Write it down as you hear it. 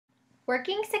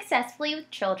Working successfully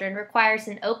with children requires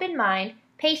an open mind,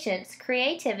 patience,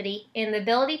 creativity, and the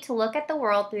ability to look at the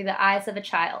world through the eyes of a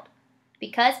child.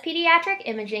 Because pediatric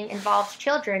imaging involves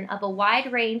children of a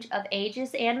wide range of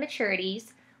ages and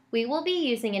maturities, we will be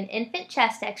using an infant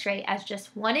chest x-ray as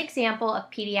just one example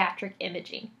of pediatric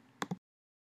imaging.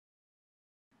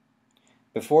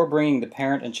 Before bringing the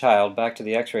parent and child back to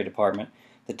the x-ray department,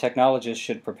 the technologist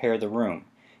should prepare the room.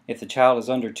 If the child is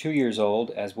under 2 years old,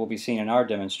 as will be seen in our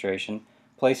demonstration,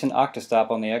 place an octostop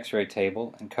on the x-ray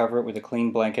table and cover it with a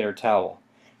clean blanket or towel.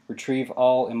 Retrieve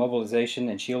all immobilization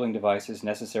and shielding devices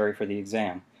necessary for the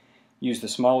exam. Use the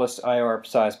smallest IR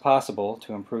size possible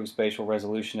to improve spatial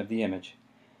resolution of the image.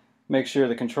 Make sure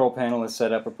the control panel is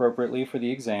set up appropriately for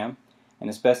the exam, and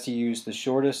it's best to use the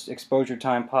shortest exposure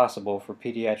time possible for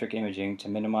pediatric imaging to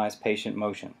minimize patient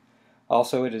motion.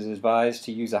 Also, it is advised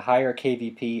to use a higher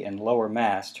kVp and lower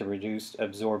mass to reduce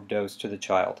absorbed dose to the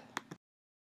child.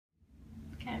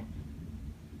 Okay.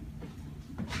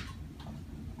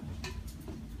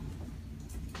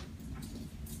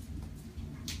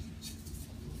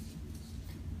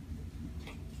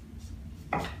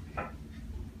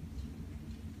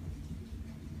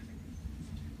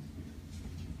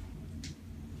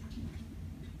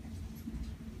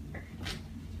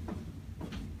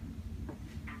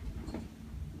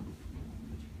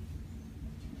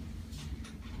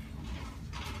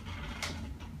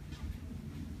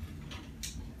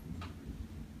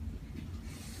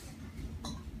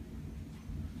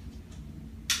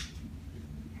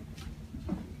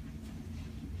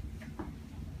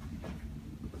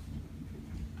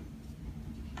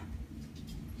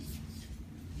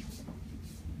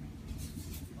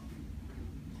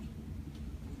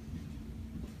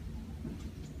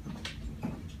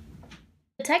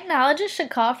 The technologist should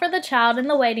call for the child in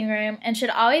the waiting room and should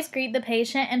always greet the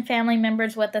patient and family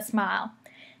members with a smile.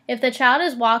 If the child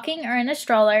is walking or in a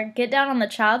stroller, get down on the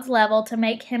child's level to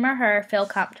make him or her feel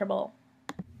comfortable.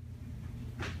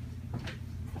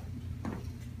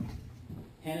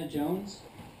 Hannah Jones?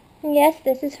 Yes,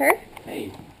 this is her.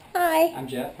 Hey. Hi. I'm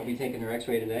Jeff. I'll be taking her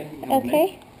x-ray today.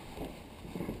 Okay.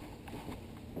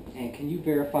 And can you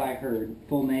verify her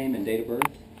full name and date of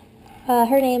birth?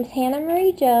 Her name's Hannah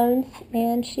Marie Jones,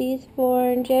 and she's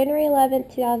born January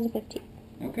 11th, 2015.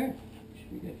 Okay.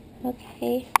 Should be good.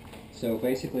 Okay. So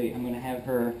basically, I'm going to have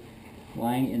her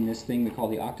lying in this thing we call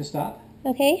the octostop.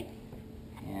 Okay.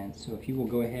 And so if you will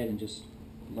go ahead and just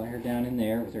lie her down in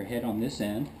there with her head on this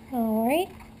end. All right.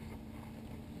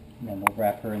 And then we'll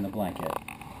wrap her in the blanket.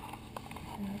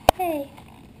 Okay.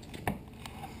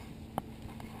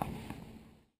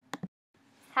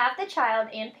 Have the child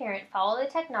and parent follow the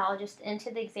technologist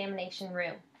into the examination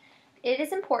room. It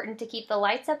is important to keep the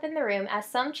lights up in the room as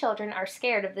some children are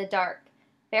scared of the dark.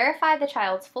 Verify the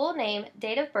child's full name,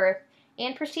 date of birth,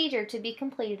 and procedure to be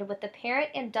completed with the parent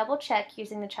and double check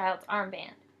using the child's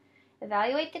armband.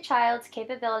 Evaluate the child's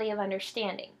capability of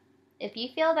understanding. If you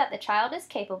feel that the child is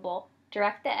capable,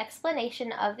 direct the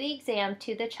explanation of the exam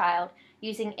to the child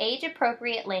using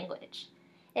age-appropriate language.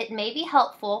 It may be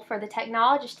helpful for the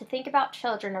technologist to think about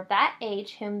children of that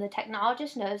age whom the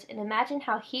technologist knows and imagine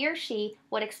how he or she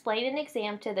would explain an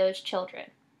exam to those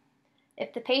children.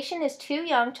 If the patient is too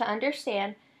young to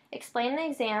understand, explain the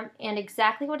exam and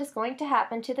exactly what is going to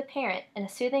happen to the parent in a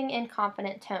soothing and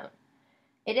confident tone.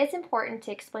 It is important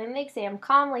to explain the exam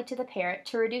calmly to the parent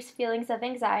to reduce feelings of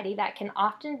anxiety that can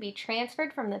often be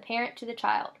transferred from the parent to the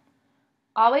child.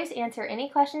 Always answer any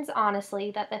questions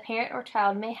honestly that the parent or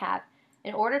child may have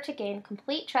in order to gain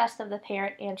complete trust of the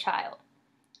parent and child.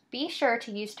 Be sure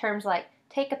to use terms like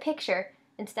take a picture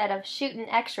instead of shoot an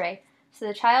x-ray so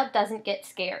the child doesn't get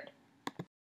scared.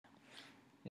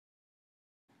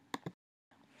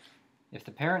 If the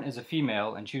parent is a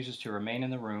female and chooses to remain in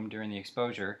the room during the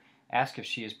exposure, ask if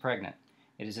she is pregnant.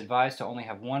 It is advised to only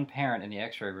have one parent in the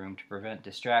x-ray room to prevent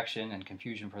distraction and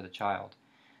confusion for the child.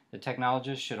 The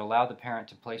technologist should allow the parent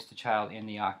to place the child in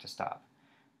the octostop.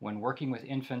 When working with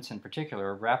infants in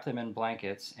particular, wrap them in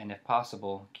blankets and, if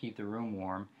possible, keep the room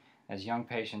warm, as young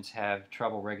patients have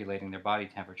trouble regulating their body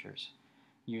temperatures.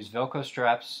 Use Velcro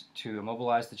straps to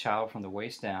immobilize the child from the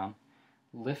waist down.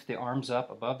 Lift the arms up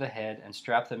above the head and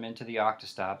strap them into the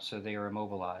octostop so they are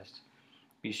immobilized.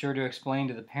 Be sure to explain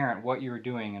to the parent what you are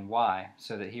doing and why,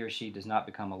 so that he or she does not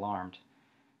become alarmed.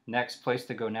 Next, place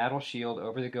the gonadal shield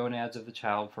over the gonads of the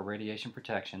child for radiation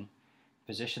protection.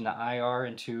 Position the IR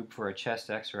and tube for a chest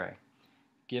x-ray.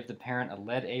 Give the parent a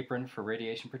lead apron for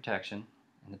radiation protection,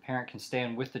 and the parent can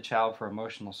stand with the child for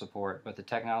emotional support, but the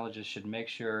technologist should make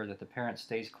sure that the parent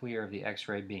stays clear of the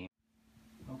x-ray beam.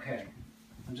 Okay,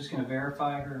 I'm just going to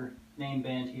verify her name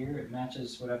band here. It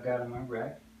matches what I've got on my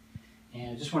rec.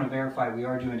 And I just want to verify we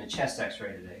are doing a chest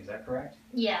x-ray today. Is that correct?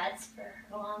 Yeah, it's for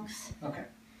her lungs. Okay.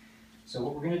 So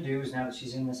what we're going to do is now that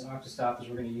she's in this octostop is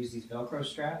we're going to use these Velcro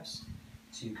straps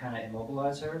to kind of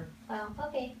immobilize her. Oh,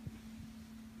 okay.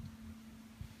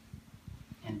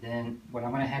 And then what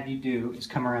I'm going to have you do is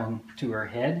come around to her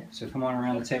head. So come on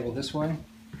around the table this way.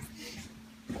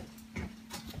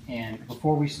 And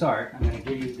before we start, I'm going to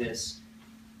give you this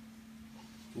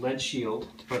lead shield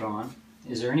to put on.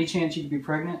 Is there any chance you could be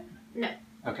pregnant? No.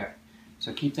 Okay.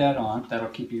 So keep that on. That'll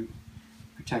keep you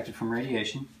protected from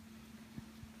radiation.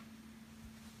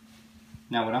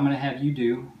 Now what I'm going to have you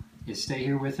do is stay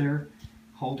here with her,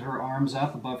 hold her arms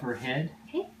up above her head,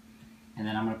 okay. And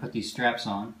then I'm going to put these straps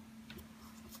on.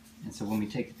 And so when we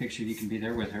take the picture, you can be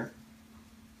there with her.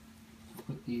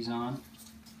 Put these on.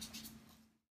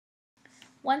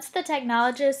 Once the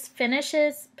technologist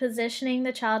finishes positioning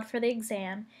the child for the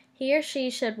exam, he or she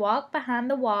should walk behind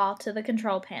the wall to the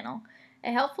control panel.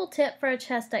 A helpful tip for a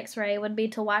chest x-ray would be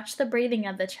to watch the breathing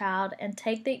of the child and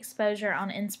take the exposure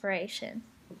on inspiration.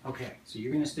 Okay, so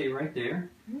you're going to stay right there.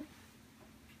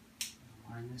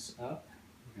 Line this up.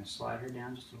 We're going to slide her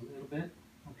down just a little bit.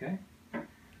 Okay.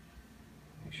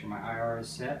 Make sure my IR is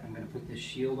set. I'm going to put this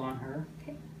shield on her.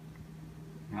 Okay.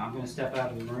 Now I'm going to step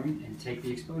out of the room and take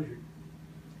the exposure.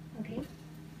 Okay.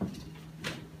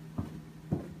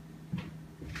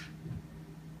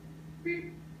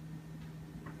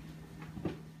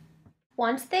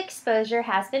 Once the exposure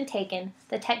has been taken,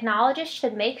 the technologist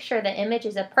should make sure the image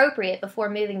is appropriate before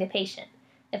moving the patient.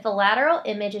 If a lateral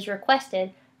image is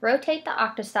requested, rotate the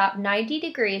octostop 90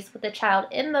 degrees with the child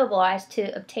immobilized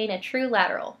to obtain a true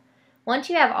lateral. Once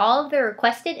you have all of the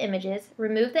requested images,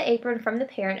 remove the apron from the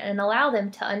parent and allow them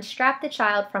to unstrap the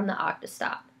child from the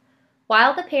octostop.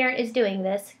 While the parent is doing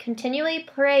this, continually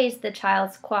praise the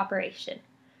child's cooperation.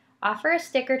 Offer a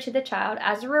sticker to the child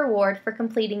as a reward for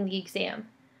completing the exam.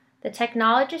 The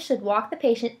technologist should walk the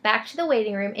patient back to the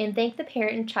waiting room and thank the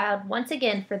parent and child once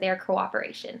again for their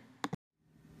cooperation.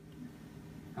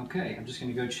 Okay, I'm just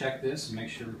going to go check this and make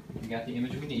sure we got the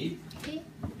image we need. Okay.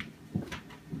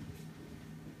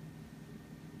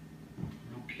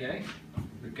 Okay,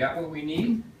 we've got what we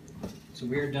need, so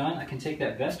we're done. I can take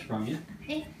that vest from you.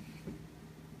 Okay.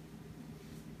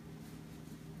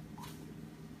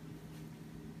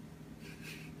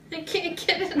 I can't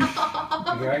get it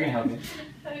off. Here, I can help you.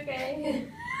 Okay.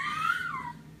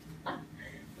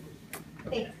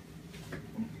 Thanks.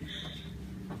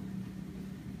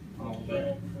 All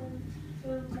right.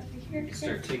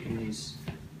 Start taking these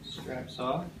straps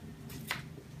off.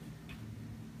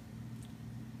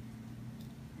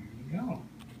 There you go.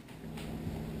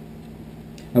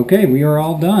 Okay, we are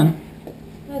all done.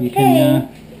 Okay. You can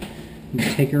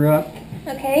take her up.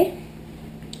 Okay.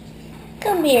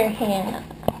 Come here, Hannah.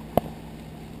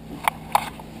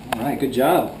 All right, good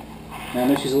job. Now I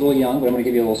know she's a little young, but I'm going to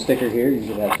give you a little sticker here. You can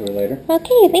give that to her later.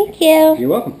 Okay, thank you. You're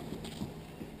welcome.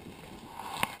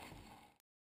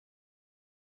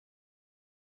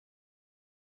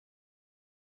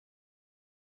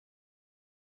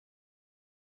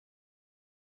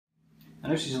 I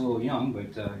know she's a little young,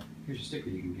 but here's a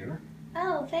sticker you can give her.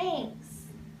 Oh, thanks.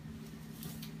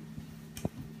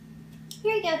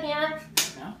 Here you go, Hannah.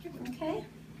 Yeah. Okay.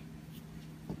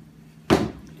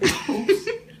 Oops.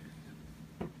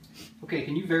 Okay,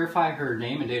 can you verify her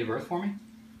name and date of birth for me?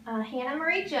 Hannah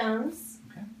Marie Jones.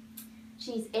 Okay.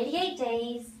 She's 88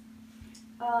 days,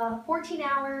 14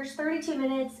 hours, 32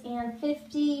 minutes, and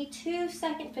 53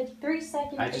 seconds,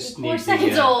 I just 54 need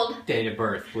seconds the old. date of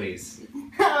birth, please.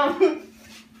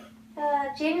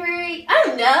 January, I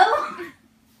don't know.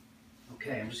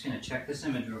 Okay, I'm just going to check this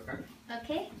image real quick.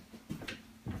 Okay.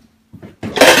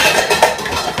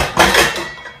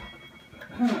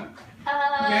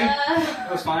 Okay, that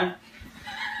was fine.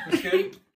 That's good.